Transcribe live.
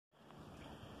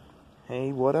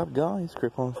Hey, what up, guys?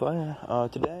 Crip on Fire.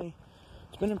 Today,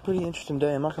 it's been a pretty interesting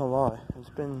day, I'm not gonna lie. It's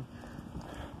been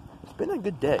a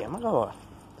good day, I'm not gonna lie.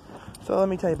 So, let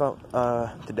me tell you about,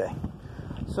 today.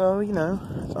 So,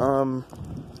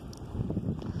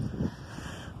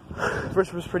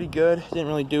 first was pretty good, didn't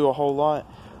really do a whole lot.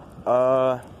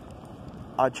 I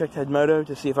checked Edmodo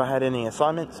to see if I had any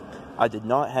assignments. I did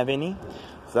not have any,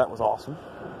 so that was awesome.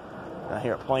 I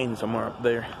hear a plane somewhere up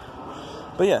there.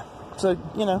 But yeah. So,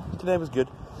 today was good,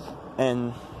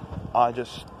 and I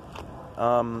just,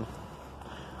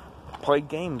 played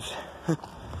games.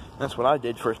 That's what I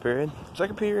did first period.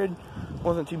 Second period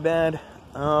wasn't too bad.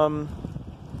 Didn't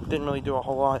really do a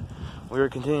whole lot. We were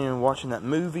continuing watching that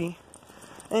movie.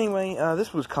 Anyway,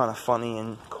 this was kind of funny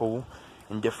and cool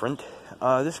and different.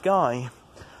 This guy,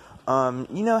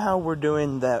 you know how we're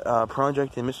doing that,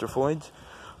 project in Mr. Floyd's?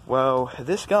 Well,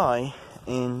 this guy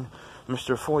in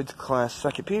Mr. Floyd's class,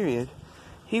 second period,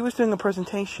 he was doing a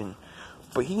presentation,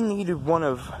 but he needed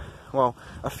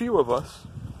a few of us,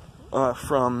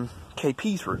 from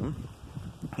KP's room,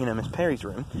 Miss Perry's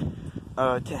room,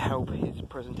 to help his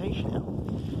presentation out.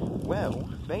 Well,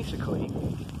 basically,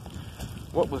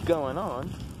 what was going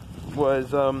on was,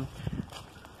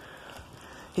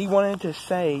 he wanted to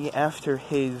say after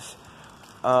his,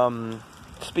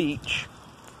 speech,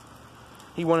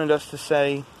 he wanted us to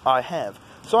say, "I have."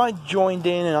 So I joined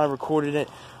in and I recorded it.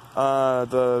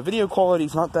 The video quality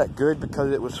is not that good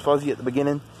because it was fuzzy at the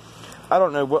beginning. I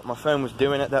don't know what my phone was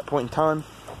doing at that point in time,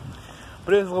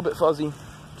 but it was a little bit fuzzy.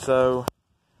 So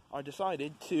I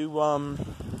decided to,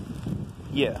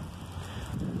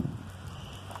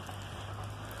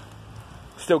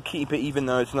 still keep it even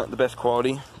though it's not the best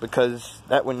quality, because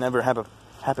that would never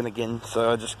happen again.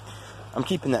 So I'm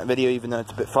keeping that video even though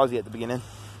it's a bit fuzzy at the beginning.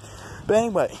 But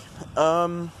anyway,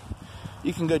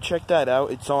 you can go check that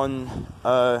out. It's on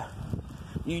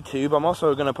YouTube. I'm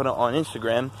also going to put it on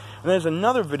Instagram. And there's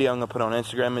another video I'm going to put on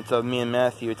Instagram. It's of me and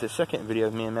Matthew. It's a second video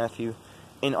of me and Matthew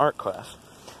in art class.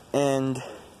 And,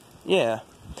 yeah.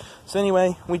 So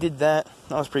anyway, we did that.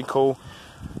 That was pretty cool.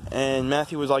 And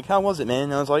Matthew was like, "How was it, man?"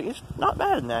 And I was like, "It's not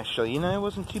bad, actually. It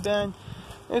wasn't too bad.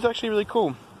 It was actually really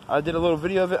cool." I did a little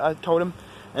video of it. I told him.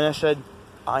 And I said,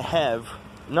 "I have."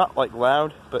 Not like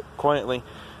loud, but quietly.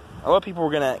 A lot of people were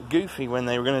going to act goofy when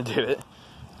they were going to do it,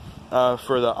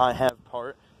 for the "I have"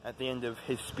 part at the end of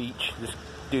his speech, this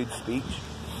dude's speech.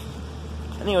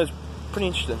 And it was pretty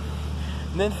interesting.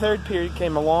 And then third period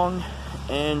came along,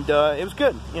 and it was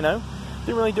good, Didn't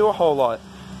really do a whole lot.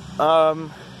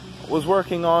 Was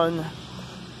working on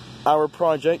our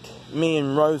project, me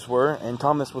and Rose were, and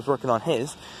Thomas was working on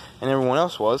his, and everyone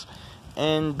else was.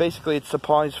 And basically it's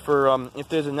supplies for, if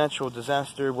there's a natural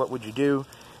disaster, what would you do?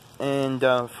 And,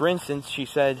 for instance, she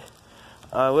said,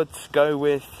 let's go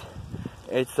with,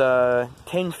 it's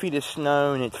 10 feet of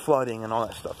snow and it's flooding and all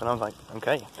that stuff. And I was like,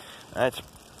 okay, that's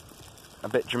a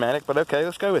bit dramatic, but okay,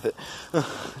 let's go with it.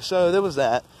 So there was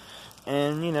that.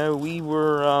 And, we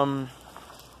were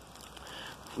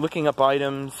looking up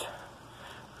items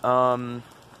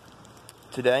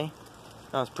today.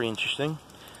 That was pretty interesting.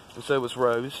 And so was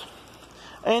Rose.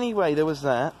 Anyway, there was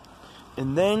that.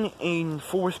 And then in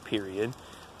fourth period,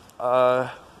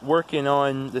 working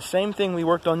on the same thing we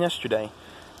worked on yesterday.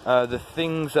 The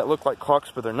things that look like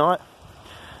clocks, but they're not.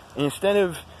 And instead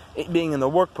of it being in the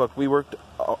workbook, we worked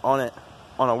on it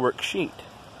on a worksheet.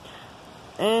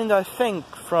 And I think,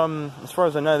 from as far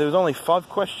as I know, there was only 5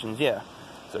 questions, yeah.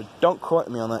 So don't quote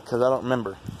me on that, because I don't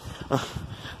remember.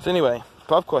 So anyway,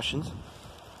 5 questions.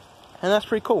 And that's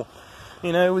pretty cool.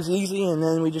 It was easy, and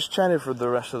then we just chatted for the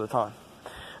rest of the time.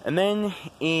 And then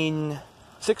in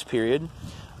 6th period,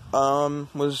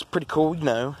 was pretty cool,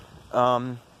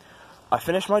 I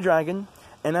finished my dragon,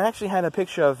 and I actually had a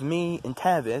picture of me and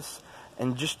Tavis,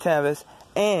 and just Tavis,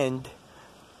 and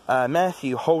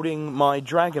Matthew holding my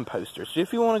dragon poster. So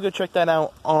if you want to go check that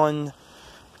out on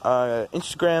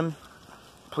Instagram,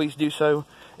 please do so.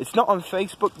 It's not on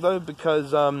Facebook, though, because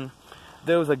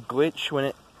there was a glitch when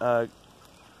it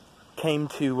came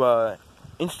to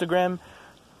Instagram,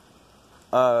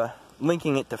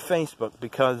 linking it to Facebook,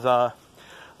 because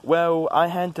I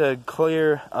had to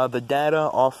clear the data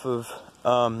off of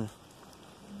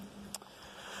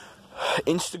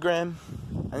Instagram,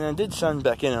 and I did sign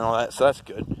back in and all that, so that's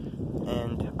good.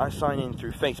 And I signed in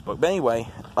through Facebook. But anyway,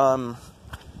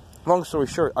 long story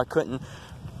short, I couldn't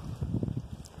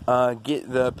get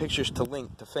the pictures to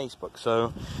link to Facebook.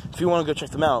 So if you want to go check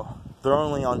them out, they're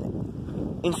only on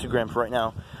Instagram for right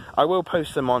now. I will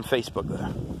post them on Facebook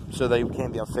though, so they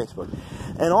can be on Facebook.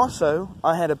 And also,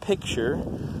 I had a picture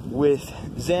with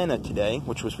Xana today,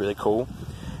 which was really cool.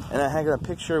 And I had a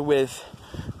picture with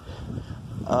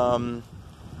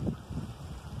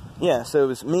Yeah, so it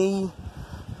was me,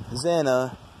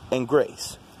 Xana, and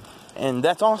Grace. And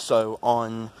that's also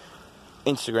on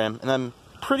Instagram. And I'm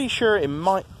pretty sure it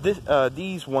might,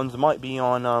 these ones might be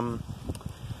on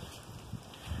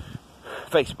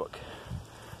Facebook.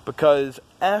 Because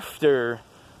after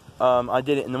I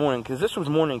did it in the morning, because this was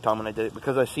morning time when I did it,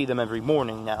 because I see them every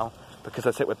morning now, because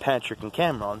I sit with Patrick and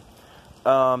Cameron.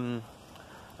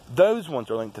 Those ones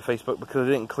are linked to Facebook because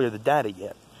I didn't clear the data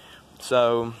yet.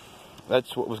 So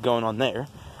that's what was going on there.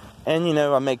 And, you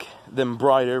know, I make them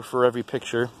brighter for every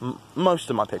picture, most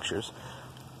of my pictures,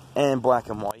 and black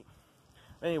and white.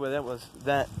 Anyway, that was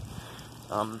that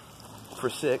for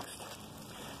 6th.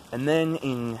 And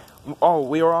then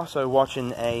we are also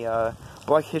watching a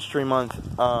Black History Month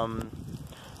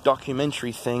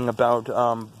documentary thing about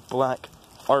black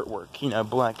artwork, you know,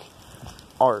 black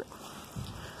art.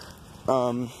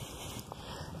 And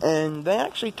they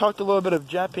actually talked a little bit of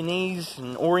Japanese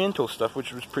and Oriental stuff,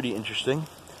 which was pretty interesting.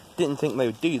 Didn't think they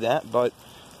would do that, but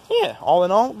yeah, all in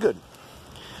all, good.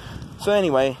 So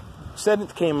anyway,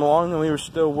 7th came along, and we were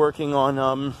still working on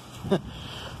our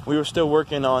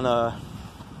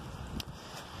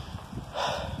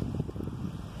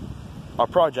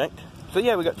project. So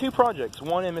yeah, we got 2 projects,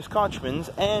 one in Miss Kochman's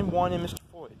and one in Mr.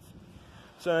 Floyd's.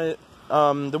 So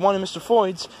the one in Mr.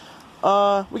 Floyd's,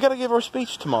 we got to give our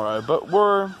speech tomorrow, but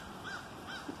we're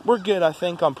good, I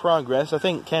think, on progress. I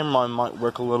think Cameron might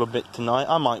work a little bit tonight.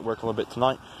 I might work a little bit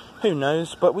tonight. Who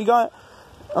knows? But we got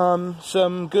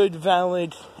some good,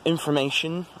 valid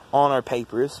information on our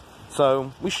papers,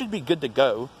 so we should be good to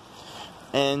go.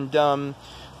 And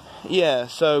yeah,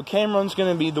 so Cameron's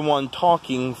going to be the one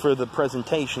talking for the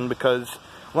presentation, because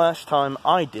last time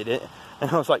I did it, and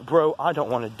I was like, bro, I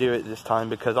don't want to do it this time,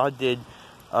 because I did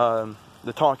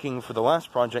the talking for the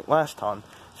last project last time.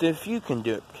 So if you can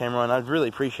do it, Cameron, I'd really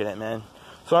appreciate it, man.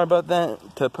 Sorry about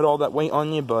that, to put all that weight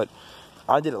on you, but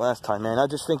I did it last time, man. I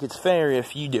just think it's fair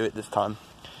if you do it this time.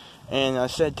 And I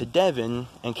said to Devin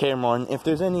and Cameron, if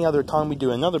there's any other time we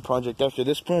do another project after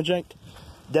this project,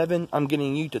 Devin, I'm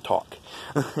getting you to talk.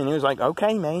 And he was like,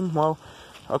 okay, man, well,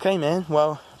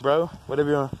 bro, whatever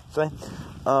you want to say.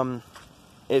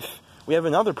 If we have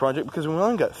another project, because we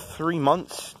only got 3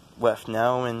 months left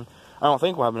now, and I don't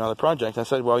think we'll have another project. I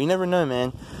said, well, you never know,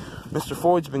 man. Mr.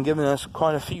 Floyd's been giving us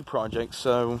quite a few projects,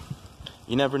 so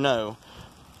you never know.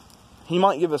 He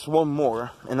might give us one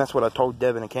more, and that's what I told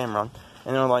Devin and Cameron.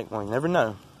 And they're like, well, you never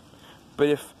know. But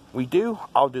if we do,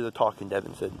 I'll do the talking,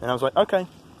 Devin said. And I was like, okay,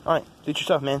 alright, do it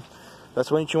yourself, man.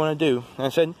 That's what you want to do. And I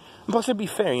said, plus it'd be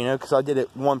fair, you know, because I did it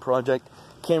one project.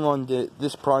 Cameron did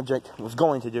this project, was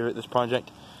going to do it this project.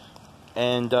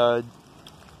 And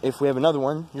if we have another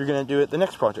one, you're going to do it the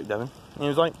next project, Devin. And he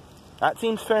was like, that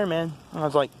seems fair, man. And I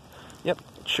was like, yep,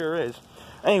 it sure is.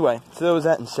 Anyway, so that was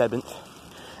that in 7th.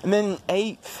 And then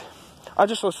 8th, I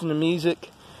just listened to music.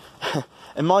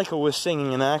 And Michael was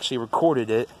singing, and I actually recorded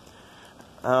it.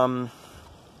 Yeah,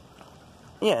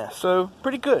 so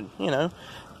pretty good, you know.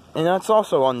 And that's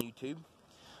also on YouTube.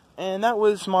 And that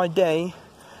was my day.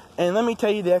 And let me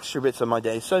tell you the extra bits of my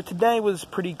day. So today was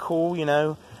pretty cool, you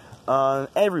know.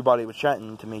 Everybody was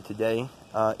chatting to me today.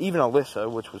 Even Alyssa,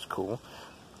 which was cool.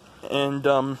 And,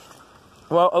 well,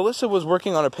 Alyssa was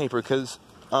working on a paper because,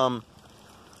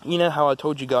 you know how I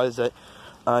told you guys that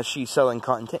she's selling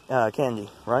cotton candy,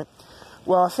 right?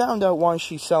 Well, I found out why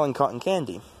she's selling cotton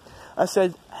candy. I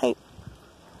said, hey,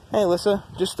 Alyssa,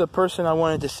 just the person I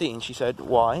wanted to see. And she said,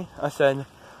 why? I said,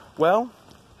 well,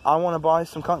 I want to buy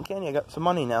some cotton candy. I got some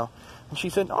money now. And she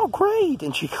said, oh, great.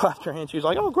 And she clapped her hands. She was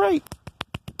like, oh, great.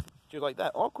 She was like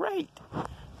that, oh, great.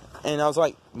 And I was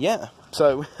like, yeah.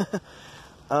 So,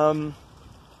 I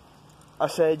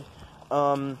said,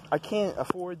 I can't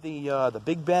afford the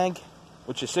big bag,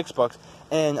 which is $6.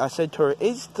 And I said to her,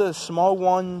 is the small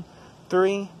one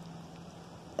 $3?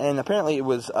 And apparently it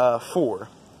was 4,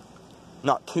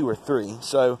 not 2 or 3.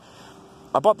 So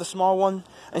I bought the small one,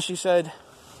 and she said,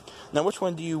 now which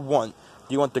one do you want?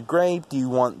 Do you want the grape? Do you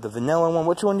want the vanilla one?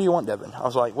 Which one do you want, Devin? I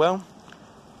was like, well,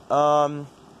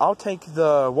 I'll take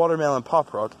the watermelon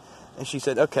pop rock. And she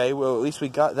said, okay, well, at least we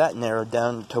got that narrowed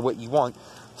down to what you want.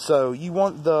 So you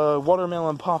want the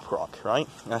watermelon pop rock, right?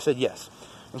 And I said, yes.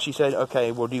 And she said,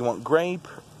 okay, well, do you want grape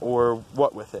or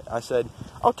what with it? I said,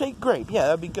 I'll take grape. Yeah,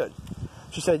 that'd be good.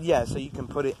 She said, yeah, so you can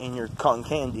put it in your cotton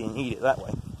candy and eat it that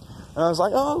way. And I was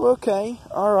like, oh, okay,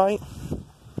 all right.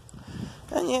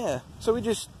 And yeah, so we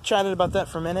just chatted about that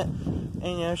for a minute. And,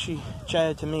 you know, she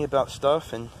chatted to me about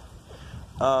stuff. And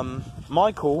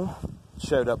Michael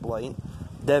showed up late,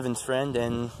 Devin's friend,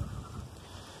 and,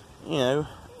 you know,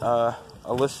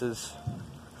 Alyssa's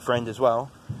friend as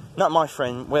well. Not my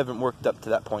friend. We haven't worked up to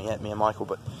that point yet, me and Michael,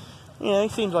 but, you know, he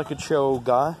seems like a chill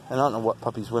guy. And I don't know what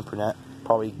puppy's whimpering at.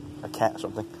 Probably a cat or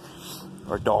something.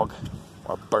 Or a dog.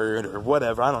 Or a bird or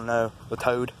whatever. I don't know. A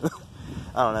toad.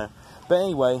 I don't know. But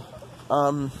anyway,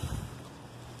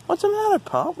 what's the matter,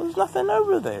 Pop? There's nothing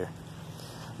over there.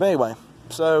 But anyway,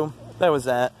 so that was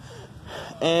that.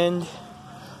 And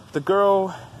the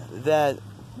girl that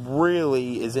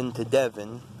really is into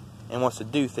Devin and wants to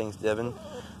do things to Devin,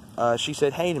 she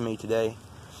said hey to me today.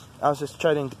 I was just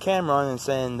chatting to Cameron and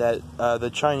saying that the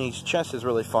Chinese chess is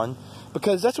really fun,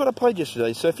 because that's what I played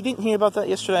yesterday. So if you didn't hear about that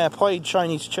yesterday, I played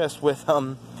Chinese chess with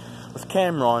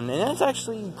Cameron, and it's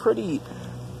actually pretty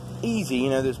easy. You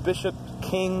know, there's bishop,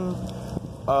 king,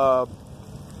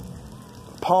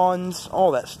 pawns,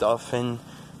 all that stuff, and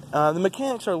the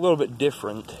mechanics are a little bit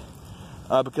different,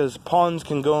 because pawns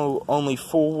can go only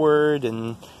forward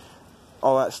and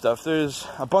all that stuff. There's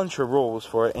a bunch of rules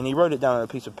for it, and he wrote it down on a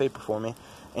piece of paper for me,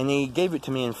 and he gave it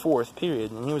to me in 4th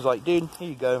period, and he was like, dude, here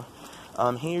you go.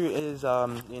 Here is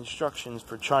the instructions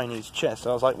for Chinese chess.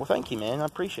 So I was like, well, thank you, man, I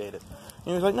appreciate it. And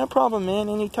he was like, no problem, man,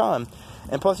 anytime.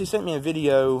 And plus, he sent me a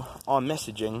video on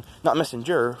messaging, not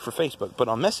Messenger for Facebook, but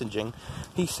on messaging.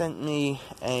 He sent me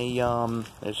a,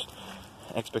 there's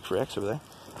X big for X over there.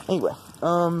 Anyway,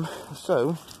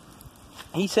 so,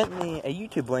 he sent me a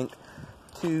YouTube link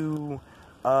to,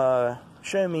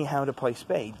 show me how to play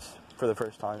spades for the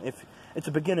first time. If it's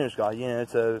a beginner's guide, you know,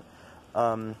 it's a,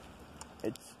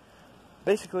 it's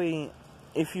basically,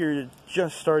 if you're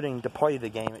just starting to play the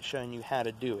game, it's showing you how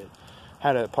to do it,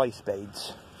 how to play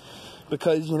spades.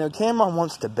 Because, you know, Cameron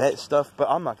wants to bet stuff, but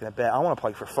I'm not going to bet. I want to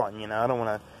play for fun, you know. I don't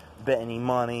want to bet any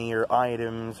money or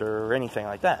items or anything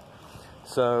like that.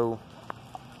 So,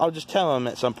 I'll just tell him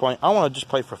at some point, I want to just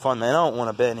play for fun, man. I don't want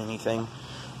to bet anything.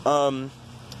 I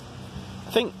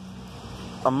think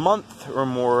a month or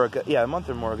more ago,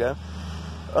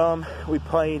 we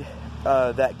played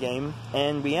that game,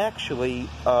 and we actually,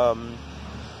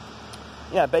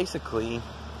 basically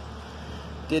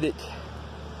did it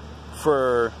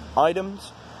for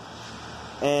items,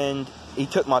 and he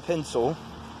took my pencil,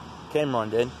 Cameron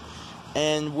did,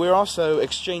 and we're also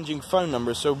exchanging phone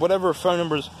numbers. So whatever phone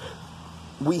numbers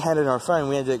we had in our phone,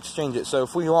 we had to exchange it. So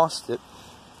if we lost it,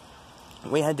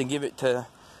 we had to give it to,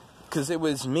 because it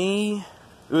was me,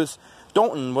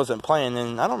 Dalton wasn't playing,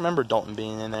 and I don't remember Dalton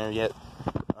being in there yet,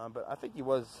 but I think he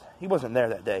wasn't there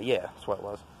that day. Yeah, that's what it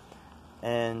was.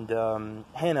 And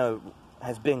Hannah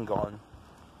has been gone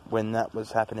when that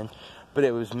was happening, but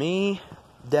it was me,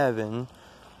 Devin,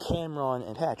 Cameron,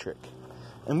 and Patrick,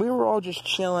 and we were all just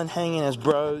chilling, hanging as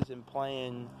bros, and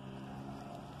playing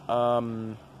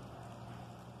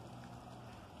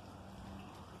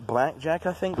blackjack.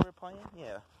 I think we were playing.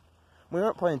 Yeah, we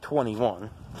weren't playing 21,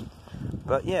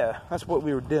 but yeah, that's what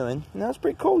we were doing, and that was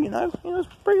pretty cool. You know, it was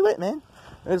pretty lit, man.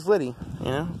 It was litty, you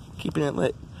know, keeping it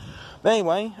lit. But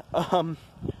anyway,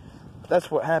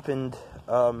 that's what happened.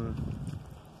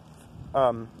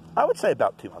 I would say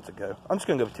about 2 months ago. I'm just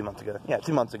going to go with 2 months ago. Yeah,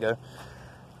 2 months ago.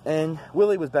 And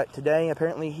Willie was back today.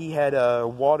 Apparently he had a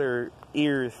water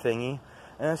ear thingy.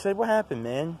 And I said, what happened,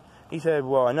 man? He said,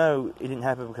 well, I know it didn't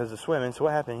happen because of swimming. So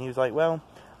what happened? He was like, well,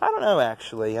 I don't know,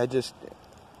 actually. I just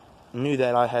knew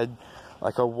that I had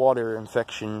like a water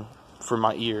infection for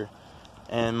my ear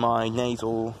and my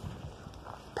nasal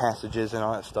passages and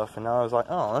all that stuff. And I was like,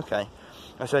 oh, okay.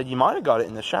 I said, you might have got it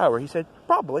in the shower. He said,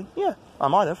 probably. Yeah, I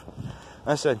might have.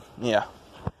 I said, yeah,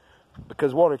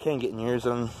 because water can get in your ears,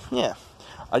 and yeah.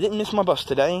 I didn't miss my bus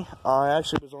today. I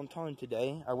actually was on time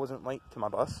today. I wasn't late to my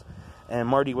bus, and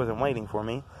Marty wasn't waiting for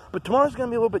me. But tomorrow's going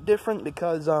to be a little bit different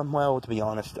because, well, to be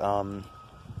honest,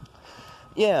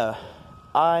 yeah,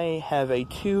 I have a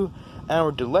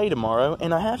 2-hour delay tomorrow,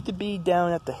 and I have to be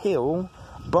down at the hill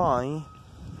by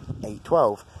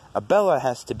 8:12. Bella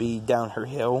has to be down her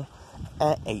hill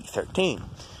at 8:13.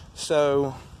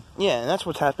 So, yeah, and that's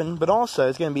what's happened. But also,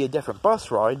 it's going to be a different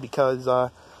bus ride because, I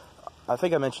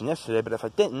think I mentioned yesterday, but if I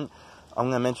didn't, I'm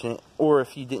going to mention it. Or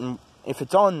if you didn't, if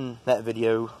it's on that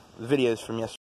video, the videos from yesterday.